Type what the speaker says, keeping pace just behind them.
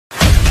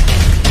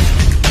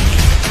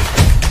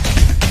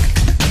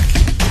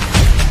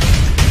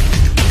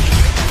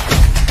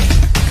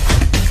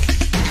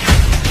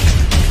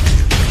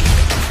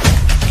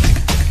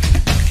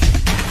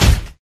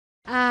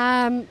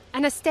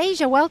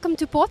Anastasia, welcome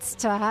to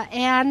Podster,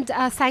 and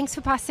thanks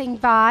for passing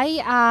by.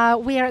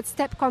 We are at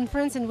STEP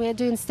Conference, and we're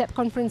doing STEP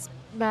Conference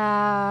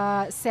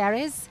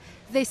series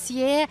this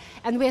year,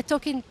 and we're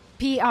talking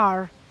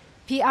PR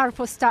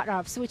for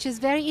startups, which is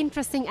very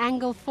interesting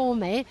angle for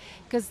me,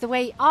 because the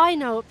way I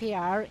know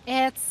PR,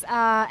 it's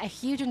a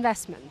huge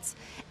investment.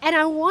 And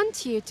I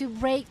want you to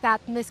break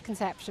that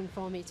misconception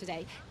for me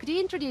today. Could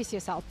you introduce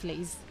yourself,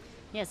 please?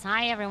 Yes,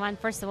 hi everyone.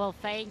 First of all,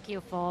 thank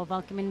you for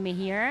welcoming me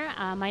here.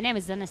 My name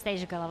is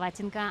Anastasia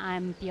Golovatienko.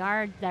 I'm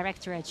PR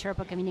director at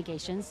Sherpa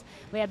Communications.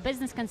 We are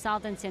business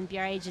consultancy and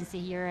PR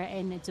agency here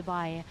in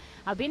Dubai.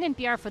 I've been in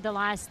PR for the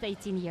last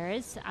 18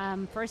 years.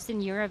 First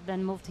in Europe,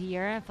 then moved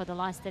here. For the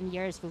last 10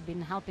 years, we've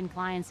been helping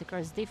clients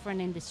across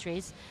different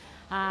industries.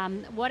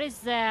 What is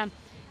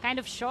kind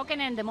of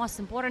shocking and the most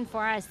important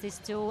for us is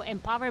to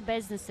empower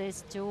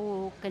businesses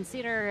to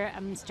consider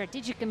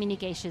strategic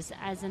communications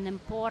as an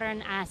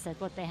important asset,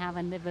 what they have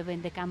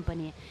within the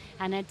company.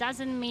 And it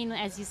doesn't mean,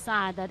 as you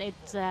saw, that it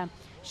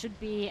should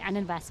be an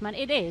investment.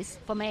 It is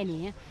for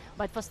many,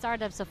 but for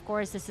startups, of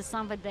course, this is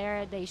something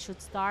there they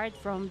should start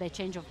from the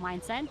change of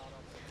mindset.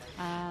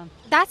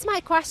 That's my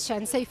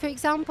question. So, for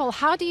example,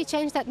 how do you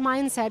change that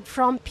mindset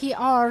from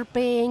PR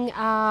being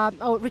a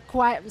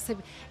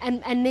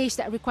niche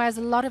that requires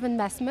a lot of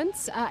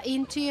investments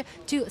into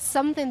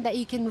something that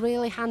you can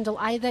really handle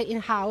either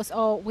in-house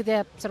or with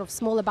a sort of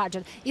smaller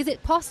budget? Is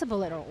it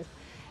possible at all?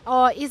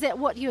 Or is it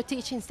what you're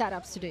teaching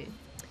startups to do?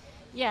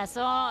 Yeah,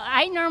 so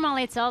I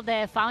normally tell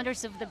the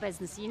founders of the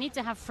business, you need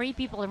to have 3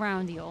 people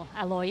around you: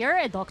 a lawyer,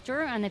 a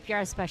doctor, and a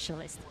PR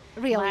specialist.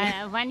 Really?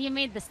 When you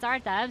meet the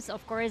startups,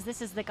 of course,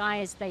 this is the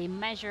guys, they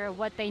measure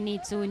what they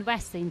need to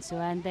invest into,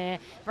 and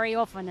very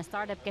often a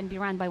startup can be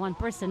run by one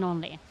person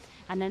only.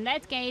 And in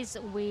that case,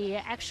 we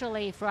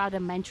actually, throughout the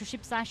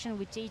mentorship session,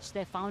 we teach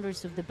the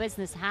founders of the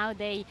business how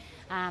they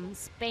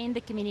span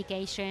the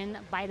communication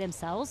by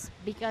themselves,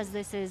 because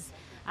this is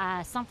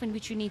something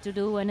which you need to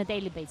do on a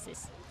daily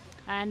basis.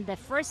 And the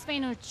first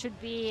thing should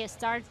be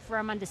start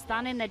from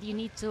understanding that you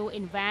need to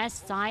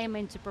invest time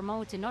into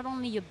promoting not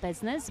only your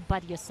business,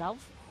 but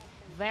yourself.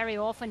 Very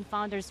often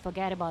founders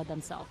forget about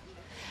themselves.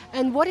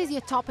 And what is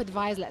your top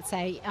advice, let's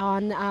say,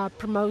 on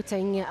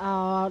promoting,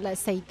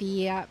 let's say,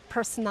 the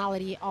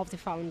personality of the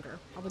founder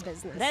of a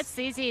business? That's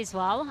easy as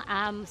well.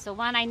 So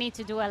when I need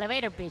to do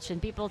elevator pitch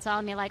and people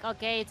tell me like,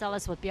 okay, tell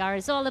us what PR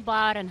is all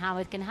about and how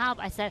it can help.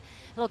 I said,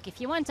 look, if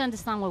you want to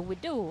understand what we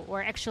do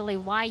or actually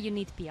why you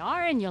need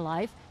PR in your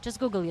life, just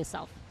Google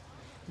yourself.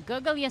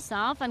 Google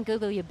yourself and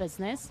Google your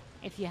business.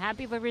 If you're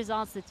happy with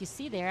results that you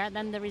see there,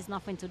 then there is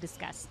nothing to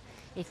discuss.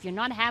 If you're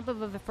not happy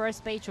with the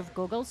first page of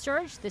Google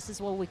search, this is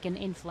what we can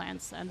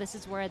influence, and this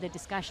is where the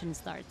discussion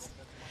starts.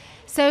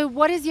 So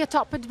what is your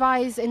top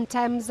advice in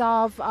terms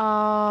of,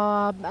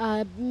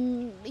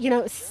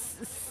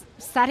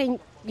 starting,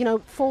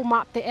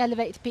 format the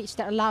elevator pitch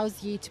that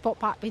allows you to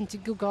pop up into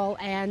Google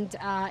and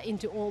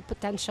into all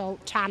potential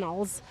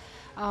channels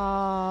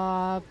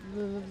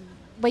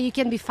where you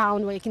can be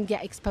found, where you can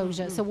get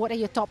exposure? So what are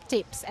your top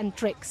tips and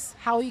tricks?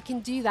 How you can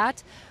do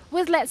that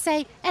with, let's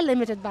say, a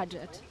limited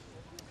budget?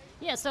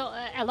 Yeah, so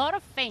a lot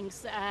of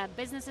things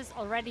businesses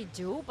already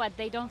do, but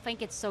they don't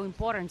think it's so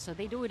important, so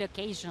they do it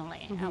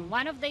occasionally.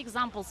 One of the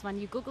examples, when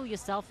you Google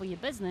yourself or your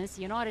business,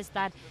 you notice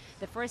that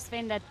the first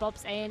thing that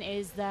pops in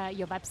is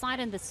your website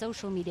and the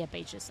social media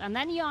pages. And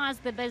then you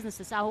ask the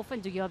businesses, how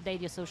often do you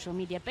update your social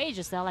media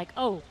pages? They're like,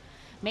 oh,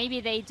 maybe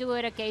they do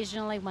it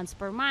occasionally once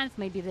per month,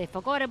 maybe they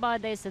forgot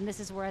about this, and this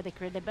is where the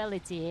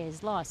credibility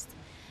is lost.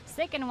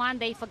 Second one,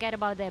 they forget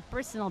about their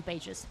personal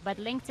pages, but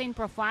LinkedIn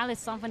profile is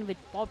something which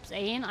pops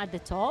in at the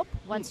top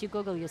once you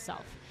Google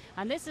yourself.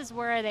 And this is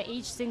where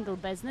each single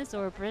business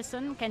or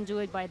person can do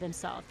it by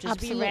themselves. Just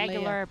Absolutely, be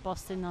regular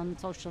posting on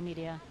social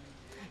media.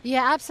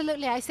 Yeah,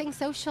 absolutely. I think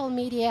social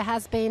media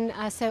has been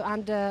sort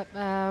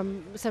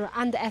of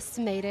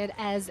underestimated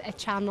as a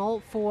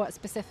channel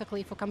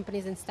specifically for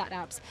companies and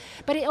startups.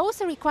 But it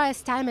also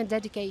requires time and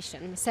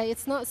dedication. So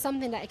it's not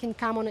something that can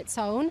come on its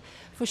own.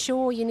 For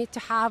sure, you need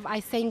to have, I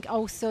think,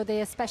 also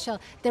the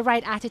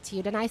right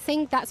attitude. And I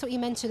think that's what you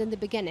mentioned in the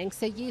beginning.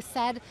 So you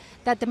said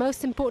that the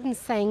most important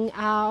thing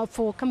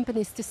for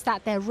companies to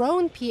start their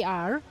own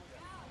PR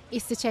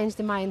is to change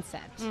the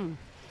mindset.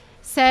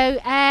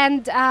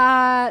 And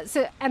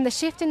the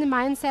shift in the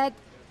mindset,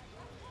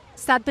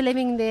 start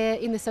believing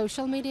in the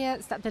social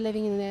media, start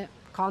believing in the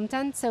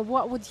content. So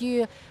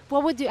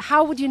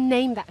how would you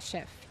name that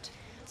shift?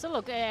 So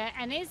look,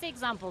 an easy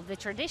example, the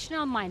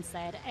traditional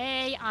mindset,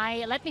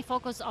 let me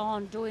focus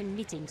on doing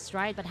meetings,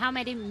 right? But how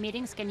many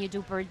meetings can you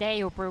do per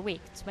day or per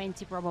week?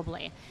 20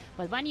 probably.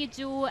 But when you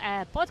do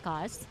a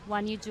podcast,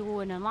 when you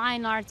do an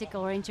online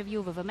article or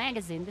interview with a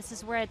magazine, this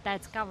is where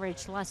that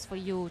coverage lasts for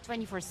you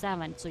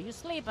 24/7. So you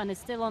sleep and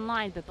it's still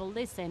online, people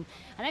listen.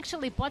 And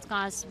actually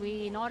podcasts,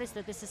 we noticed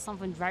that this is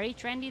something very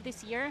trendy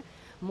this year.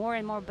 more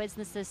and more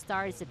businesses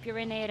start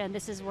appearing it, and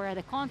this is where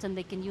the content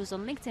they can use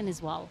on LinkedIn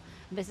as well.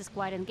 This is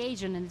quite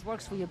engaging and it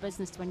works for your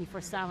business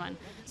 24/7.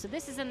 So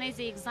this is an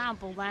easy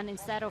example when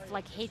instead of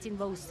like hating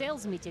those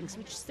sales meetings,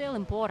 which is still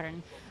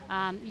important,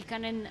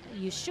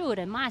 you should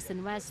and must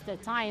invest the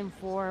time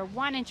for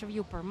one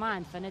interview per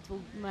month, and it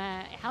will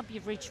help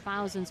you reach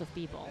thousands of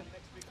people.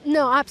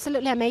 No,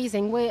 absolutely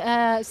amazing.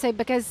 So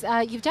because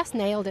you've just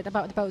nailed it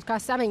about the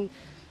podcast. I mean,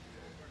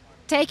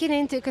 taking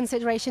into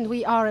consideration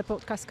we are a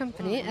podcast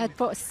company at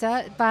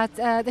Podster, but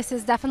this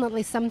is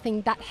definitely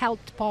something that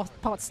helped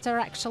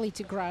Podster actually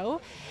to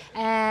grow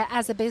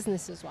as a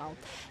business as well.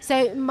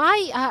 So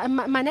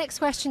my next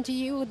question to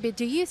you would be,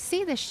 do you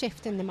see the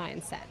shift in the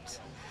mindset?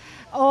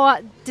 Or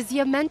does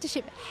your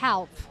mentorship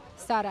help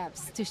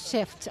startups to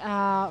shift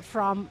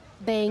from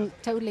being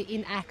totally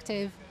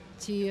inactive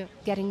to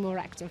getting more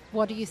active?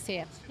 What do you see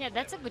it? Yeah,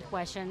 that's a good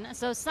question.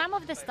 So some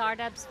of the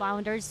startups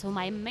founders whom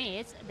I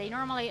meet, they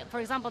normally, for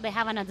example, they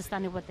have an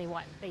understanding what they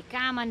want. They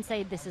come and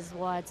say this is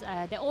what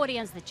the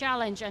audience, the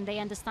challenge, and they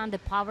understand the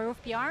power of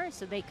PR,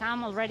 so they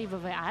come already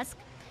with an ask.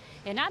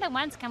 And other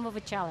ones come with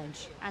a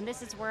challenge, and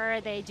this is where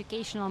the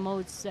educational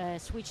modes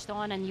switched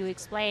on, and you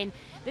explain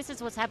this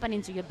is what's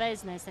happening to your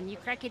business, and you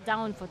crack it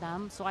down for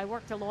them. So I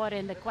worked a lot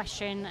in the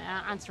question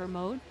answer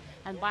mode.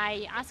 And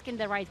by asking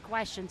the right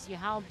questions, you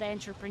help the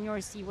entrepreneur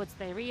see what's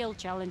the real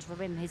challenge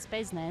within his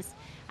business,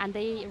 and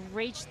they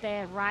reach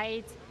the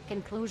right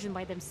conclusion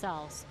by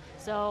themselves.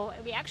 So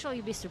we actually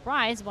be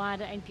surprised,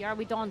 but in PR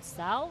we don't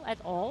sell at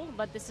all,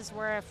 but this is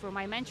where through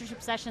my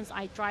mentorship sessions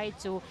I try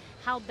to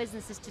help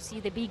businesses to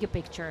see the bigger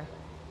picture.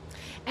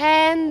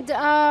 And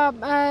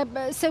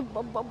so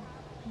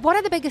what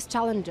are the biggest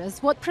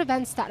challenges? What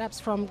prevents startups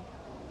from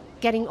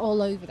getting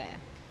all over there?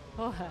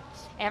 Oh,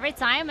 every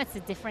time it's a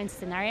different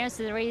scenario,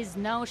 so there is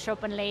no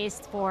shopping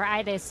list for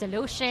either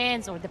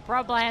solutions or the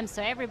problems,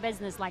 so every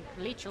business like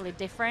literally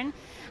different.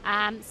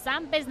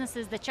 Some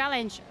businesses, the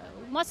challenge,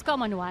 most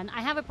common one,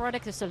 I have a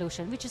product or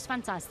solution, which is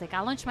fantastic. I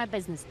launch my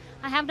business.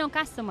 I have no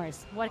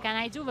customers. What can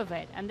I do with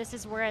it? And this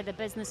is where the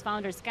business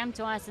founders come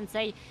to us and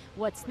say,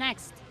 what's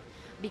next?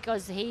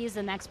 Because he is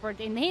an expert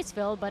in his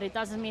field, but it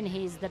doesn't mean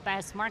he's the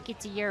best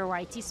marketeer or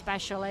IT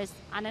specialist.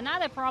 And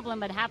another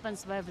problem that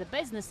happens with the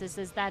businesses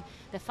is that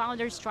the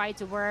founders try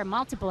to wear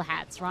multiple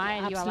hats,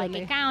 right? Yeah, you are like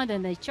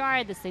accountant,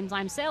 HR, at the same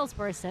time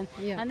salesperson.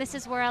 Yeah. And this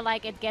is where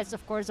like it gets,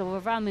 of course,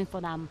 overwhelming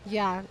for them.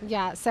 Yeah.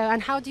 So, and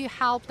how do you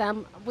help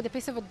them with a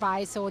piece of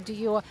advice, or do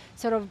you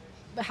sort of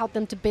help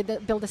them to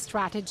build a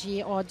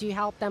strategy, or do you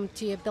help them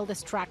to build a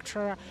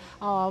structure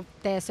of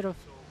their sort of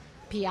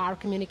PR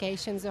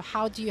communications, or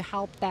how do you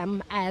help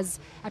them as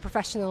a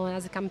professional and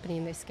as a company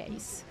in this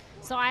case?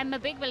 So I'm a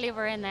big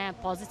believer in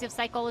positive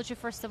psychology,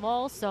 first of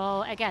all.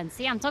 So again,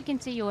 see, I'm talking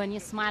to you and you're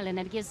smiling.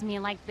 It gives me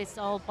like this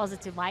all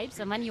positive vibes.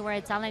 And when you were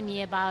telling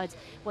me about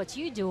what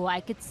you do, I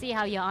could see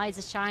how your eyes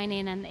are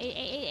shining, and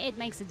it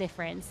makes a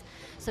difference.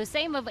 So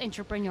same with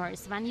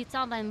entrepreneurs. When you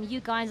tell them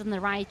you guys on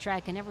the right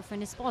track and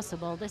everything is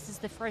possible, this is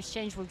the first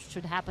change which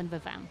should happen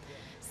with them.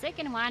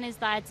 Second one is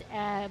that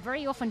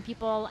very often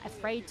people are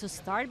afraid to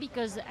start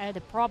because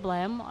the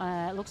problem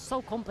looks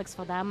so complex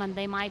for them, and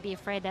they might be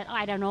afraid that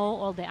I don't know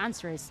all the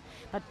answers.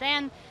 But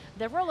then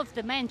the role of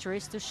the mentor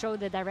is to show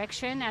the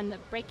direction and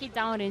break it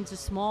down into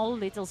small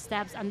little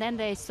steps, and then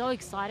they're so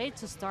excited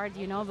to start,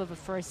 with the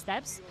first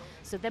steps.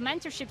 So the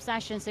mentorship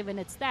sessions, even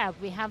at STEP,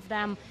 we have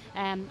them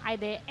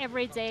either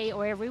every day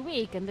or every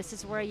week, and this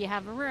is where you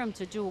have a room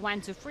to do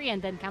 1, 2, 3,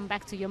 and then come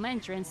back to your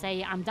mentor and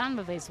say, I'm done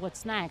with this,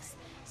 what's next?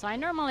 So I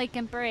normally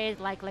compare it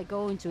like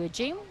going to a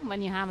gym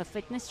when you have a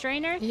fitness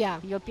trainer. Yeah.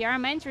 Your PR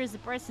mentor is the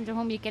person to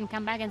whom you can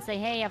come back and say,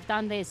 hey, I've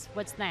done this,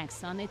 what's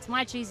next? And it's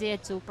much easier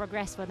to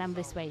progress for them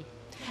this way.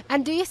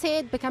 And do you see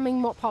it becoming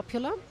more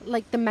popular,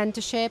 like the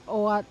mentorship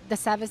or the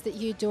service that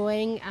you're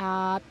doing?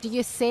 Do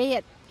you see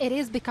it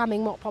is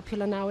becoming more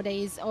popular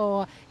nowadays,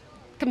 or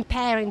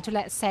comparing to,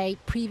 let's say,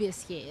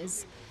 previous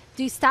years?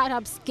 Do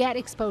startups get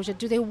exposure?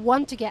 Do they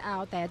want to get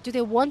out there? Do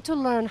they want to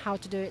learn how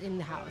to do it in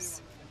the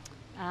house?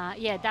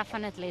 Yeah,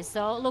 definitely.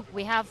 So look,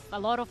 we have a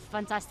lot of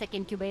fantastic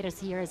incubators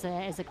here as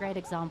a great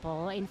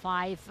example.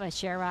 In5,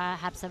 Sherpa,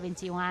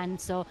 Hub71.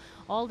 So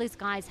all these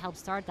guys help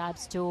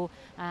startups to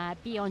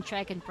be on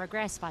track and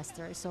progress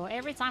faster. So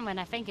every time when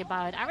I think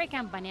about our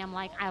company, I'm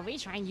like, I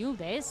wish I knew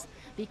this,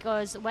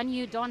 because when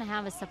you don't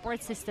have a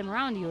support system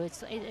around you,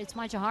 it's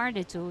much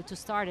harder to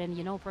start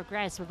and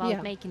progress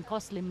without making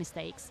costly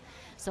mistakes.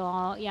 So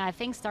I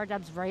think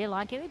startups very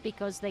lucky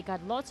because they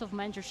got lots of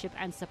mentorship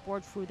and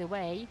support through the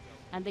way.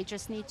 And they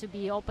just need to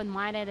be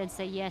open-minded and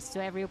say yes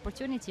to every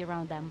opportunity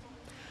around them.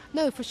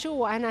 No, for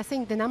sure. And I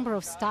think the number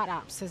of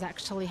startups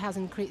has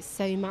increased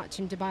so much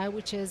in Dubai,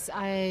 which is,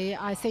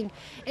 I think,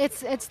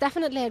 it's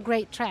definitely a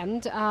great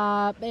trend.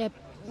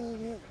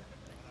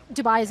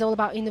 Dubai is all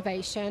about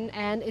innovation,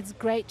 and it's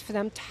great for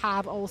them to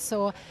have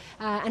also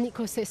an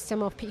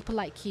ecosystem of people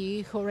like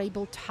you who are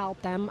able to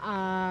help them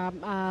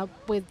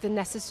with the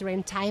necessary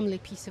and timely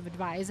piece of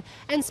advice,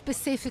 and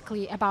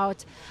specifically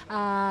about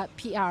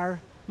PR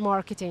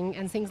marketing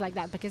and things like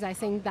that, because I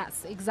think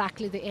that's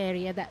exactly the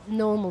area that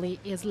normally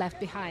is left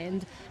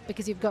behind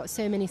because you've got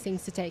so many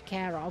things to take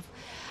care of.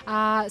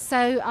 I'd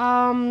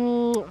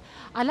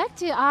like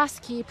to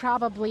ask you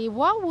probably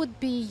what would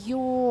be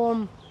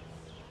your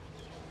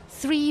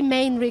three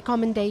main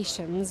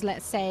recommendations,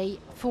 let's say,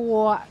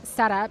 for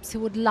startups who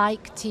would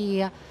like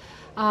to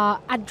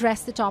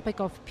address the topic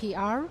of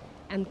PR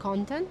and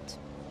content.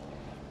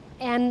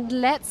 And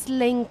let's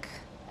link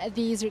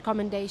these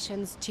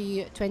recommendations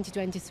to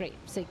 2023,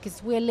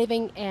 because we're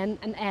living in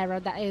an era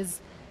that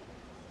is,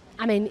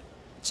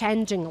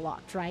 changing a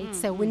lot, right?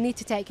 Mm-hmm. So we need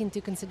to take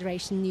into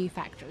consideration new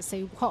factors.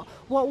 So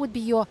what would be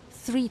your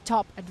three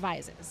top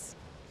advices,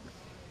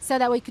 so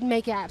that we could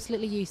make it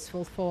absolutely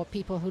useful for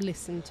people who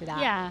listen to that?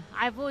 Yeah,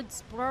 I would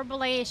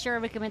probably share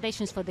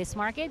recommendations for this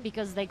market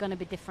because they're going to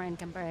be different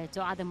compared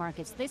to other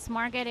markets. This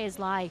market is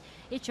like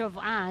each of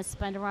us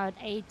spend around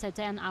 8 to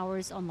 10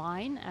 hours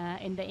online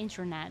in the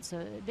internet.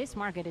 So this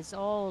market is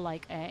all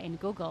like in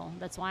Google.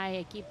 That's why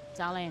I keep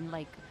telling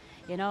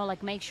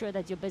make sure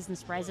that your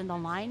business present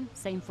online.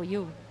 Same for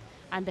you.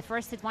 And the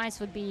first advice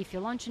would be, if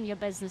you're launching your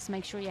business,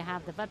 make sure you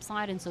have the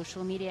website and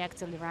social media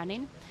actively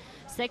running.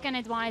 Second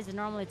advice, I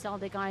normally tell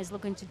the guys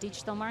looking to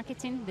digital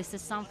marketing. This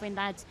is something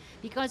that,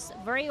 because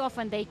very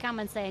often they come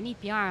and say, I need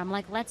PR. I'm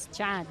like, let's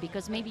chat,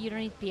 because maybe you don't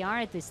need PR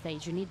at this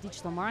stage. You need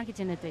digital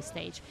marketing at this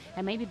stage.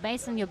 And maybe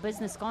based on your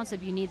business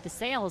concept, you need the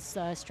sales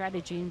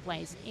strategy in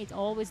place. It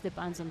always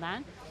depends on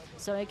that.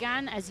 So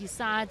again, as you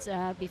said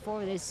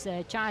before this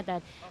chat,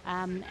 that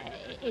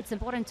it's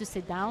important to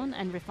sit down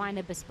and refine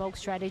a bespoke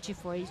strategy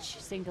for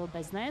each single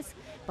business.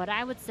 But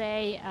I would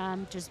say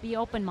just be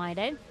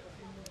open-minded.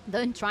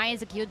 Don't try to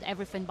execute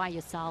everything by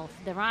yourself.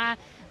 There are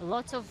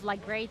lots of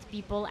great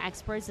people,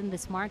 experts in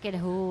this market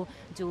who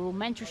do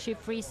mentorship,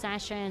 free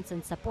sessions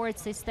and support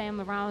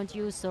system around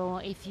you. So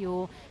if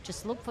you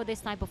just look for this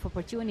type of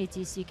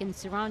opportunities, you can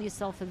surround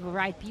yourself with the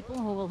right people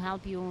who will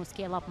help you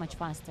scale up much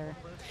faster.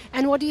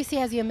 And what do you see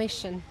as your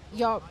mission?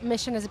 Your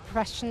mission as a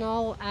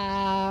professional,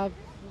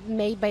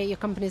 made by your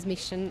company's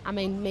mission?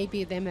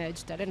 Maybe they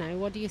merged, I don't know.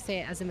 What do you see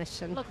as a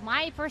mission? Look,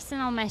 my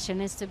personal mission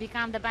is to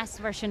become the best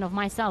version of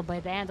myself by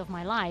the end of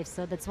my life.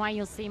 So that's why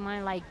you'll see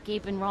my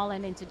keep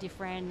enrolling into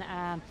different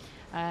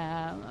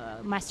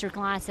master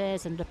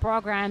classes and the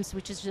programs,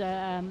 which is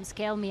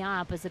scale me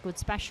up as a good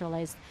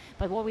specialist.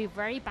 But what we're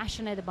very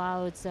passionate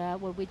about,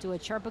 what we do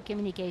at Sherpa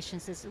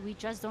Communications, is we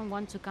just don't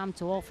want to come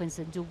to office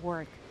and do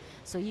work.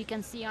 So you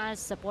can see us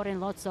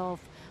supporting lots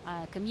of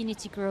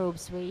community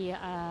groups. We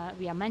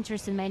are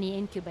mentors in many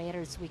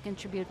incubators. We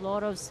contribute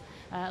lots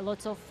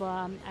of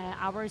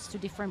hours to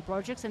different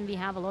projects, and we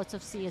have lots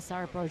of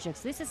CSR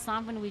projects. This is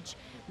something which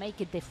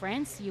make a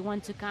difference. You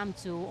want to come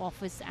to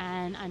office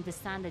and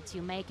understand that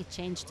you make a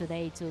change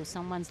today to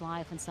someone's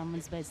life and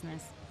someone's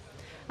business.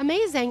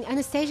 Amazing.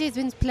 Anastasia, it's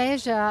been a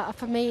pleasure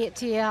for me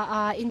to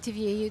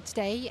interview you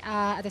today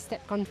at the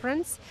STEP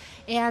conference,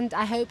 and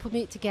I hope we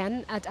meet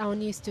again at our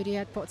new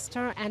studio at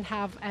Podster and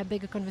have a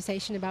bigger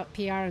conversation about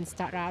PR and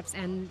startups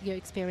and your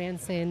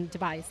experience in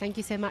Dubai. Thank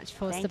you so much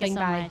for stopping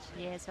by. Thank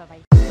you so much.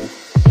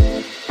 Yes,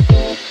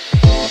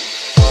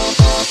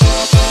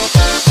 bye-bye.